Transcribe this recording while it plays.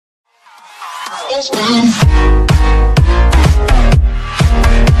Okay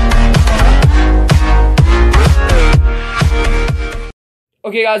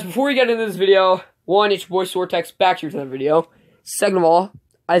guys, before we get into this video, one, it's your boy Sortex back here to the video. Second of all,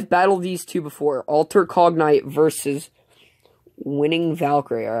 I've battled these two before. Alter Cognite versus Winning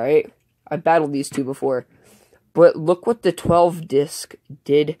Valkyrie, alright? I've battled these two before. But look what the 12 disc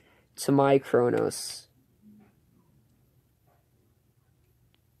did to my Chronos.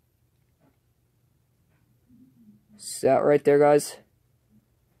 See that right there, guys?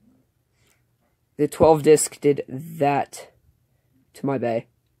 The 12 disc did that to my bay.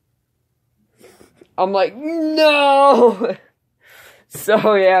 I'm like, no!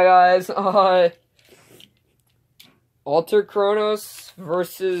 So, yeah, guys. Alter Chronos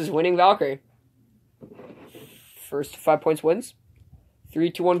versus Winning Valkyrie. First 5 points wins.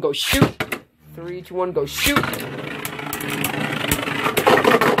 3, 2, 1, go shoot. 3, 2, 1, go shoot.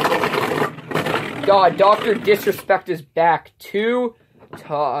 God, Dr. Disrespect is back. 2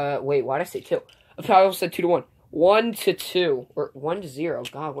 to, wait, why did I say 2? I almost said 2 to 1. 1 to 2. Or 1 to 0.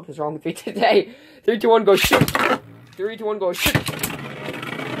 God, what is wrong with me today? 3, 2, 1, go shoot. 3, 2, 1, go shoot.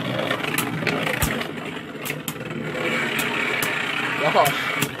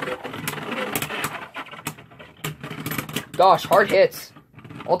 Gosh, hard hits.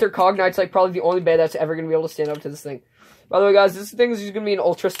 Alter Cognite's like probably the only bay that's ever going to be able to stand up to this thing. By the way, guys, this thing is just going to be in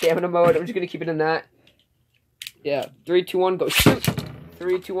ultra stamina mode. I'm just going to keep it in that. Yeah. 3, 2, 1, go shoot.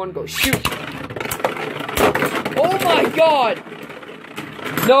 3, 2, 1, go shoot. Oh my god!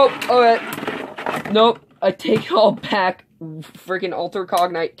 Nope. Okay. Nope. I take it all back. Freaking Alter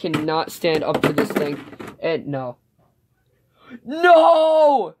Cognite cannot stand up to this thing. And no.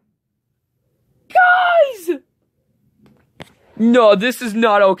 No! Guys! No, this is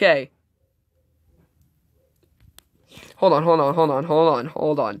not okay. Hold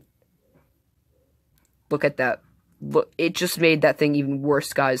on. Look at that. Look, it just made that thing even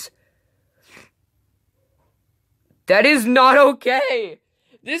worse, guys. That is not okay!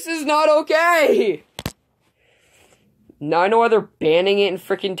 This is not okay! Now I know why they're banning it in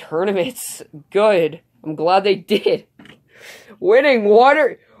freaking tournaments. Good. I'm glad they did. Winning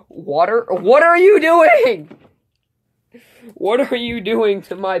water. What are you doing? What are you doing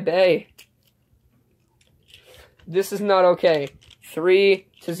to my bay? This is not okay. 3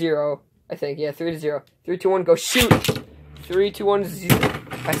 to 0. I think, yeah, 3 to 0. 3, 2, 1, go shoot. 3, 2, 1, 0.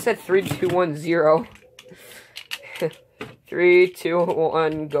 I said 3, 2, 1, 0. 3, 2,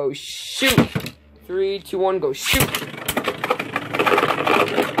 1, go shoot. 3, 2, 1, go shoot.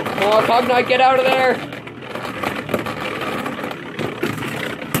 Oh, Cognite, get out of there.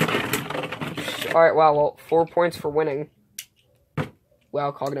 Alright, wow, well, 4 points for winning.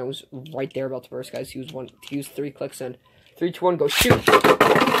 Wow, Cognite was right there about to burst, guys. He was 3 clicks in. 3, 2, 1, go shoot.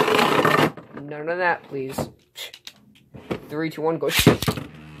 None of that, please. 3, 2, 1, go shoot.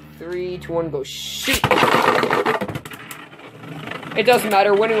 3, 2, 1, go shoot. It doesn't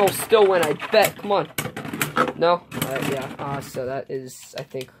matter. Winning will still win, I bet. Come on. No? Yeah. So that is, I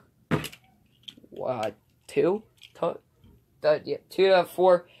think, 2? Yeah, 2 to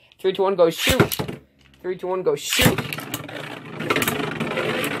 4. 3, 2, 1, go shoot. 3, 2, 1, go shoot.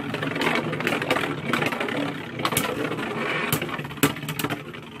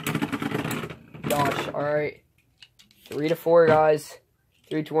 Gosh, alright. 3 to 4, guys.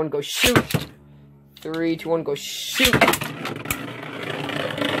 3, 2, 1, go shoot. 3, 2, 1, go shoot.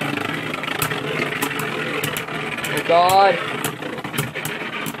 Oh, God.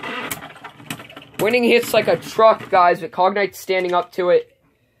 Winning hits like a truck, guys, but Cognite's standing up to it.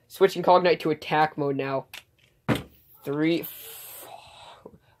 Switching Cognite to attack mode now. 4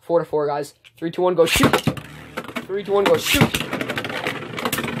 to 4, guys. 3, 2, 1, go shoot. 3, 2, 1, go shoot.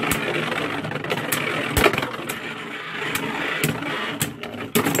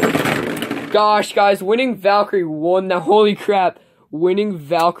 Gosh, guys, Winning Valkyrie won that. Holy crap. Winning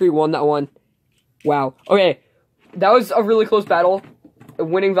Valkyrie won that one. Wow. Okay, that was a really close battle.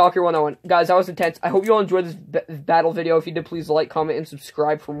 Winning Valkyrie won that one. Guys, that was intense. I hope you all enjoyed this battle video. If you did, please like, comment, and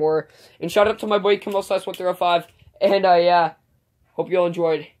subscribe for more. And shout out to my boy, Kimball/1305. And, yeah, hope you all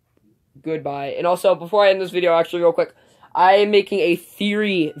enjoyed. Goodbye. And also, before I end this video, actually, real quick, I am making a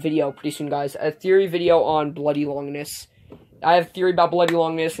theory video pretty soon, guys. A theory video on bloody longness. I have theory about bloody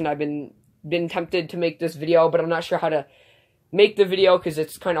longness, and I've been tempted to make this video, but I'm not sure how to make the video because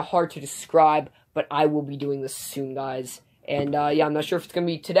it's kind of hard to describe. But I will be doing this soon, guys. And, yeah, I'm not sure if it's going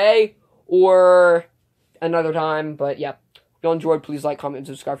to be today or another time. But, yeah, if you all enjoyed, please like, comment, and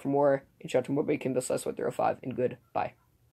subscribe for more. And shout out to my boy, Kimball/1305. And goodbye.